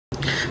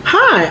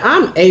Hi,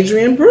 I'm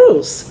Adrienne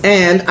Bruce,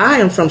 and I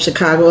am from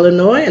Chicago,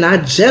 Illinois, and I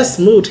just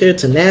moved here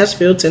to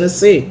Nashville,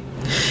 Tennessee.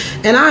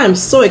 And I am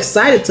so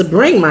excited to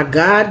bring my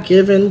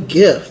God-given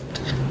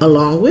gift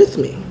along with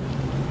me.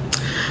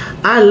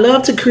 I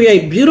love to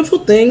create beautiful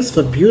things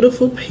for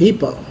beautiful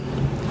people.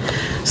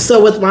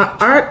 So with my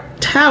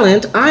art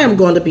talent, I am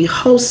going to be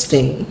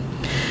hosting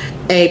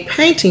a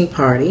painting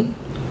party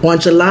on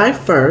July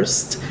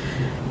 1st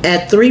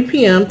at 3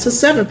 p.m. to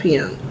 7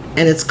 p.m.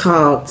 and it's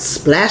called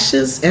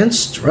Splashes and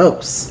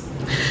Strokes.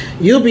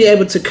 You'll be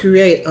able to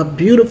create a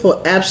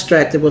beautiful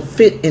abstract that will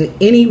fit in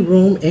any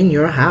room in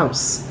your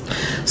house.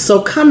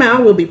 So come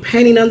out, we'll be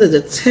painting under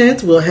the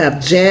tent, we'll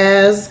have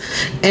jazz,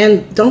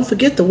 and don't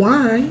forget the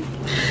wine,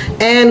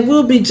 and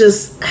we'll be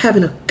just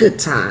having a good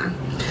time.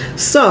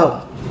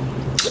 So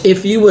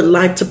if you would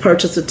like to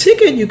purchase a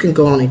ticket, you can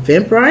go on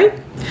Eventbrite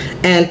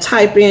and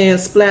type in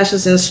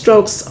Splashes and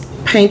Strokes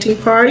painting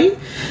party,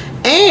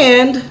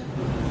 and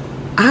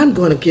I'm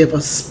going to give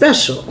a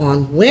special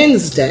on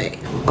Wednesday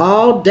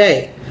all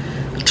day,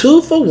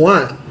 2 for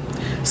 1.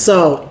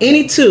 So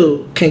any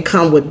two can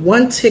come with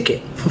one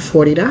ticket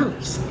for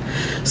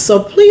 $40.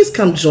 So please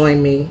come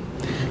join me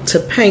to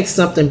paint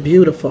something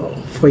beautiful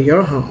for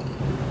your home.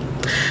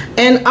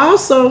 And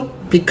also,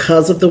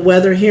 because of the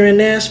weather here in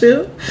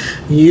Nashville,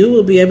 you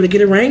will be able to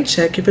get a rain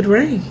check if it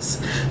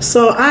rains.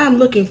 So I am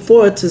looking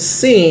forward to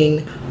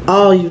seeing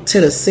all you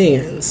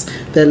Tennesseans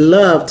that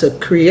love to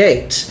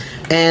create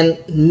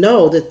and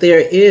know that there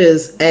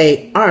is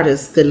an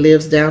artist that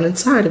lives down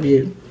inside of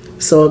you.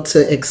 So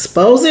to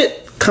expose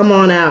it, come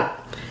on out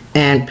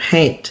and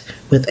paint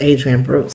with Adrienne Bruce.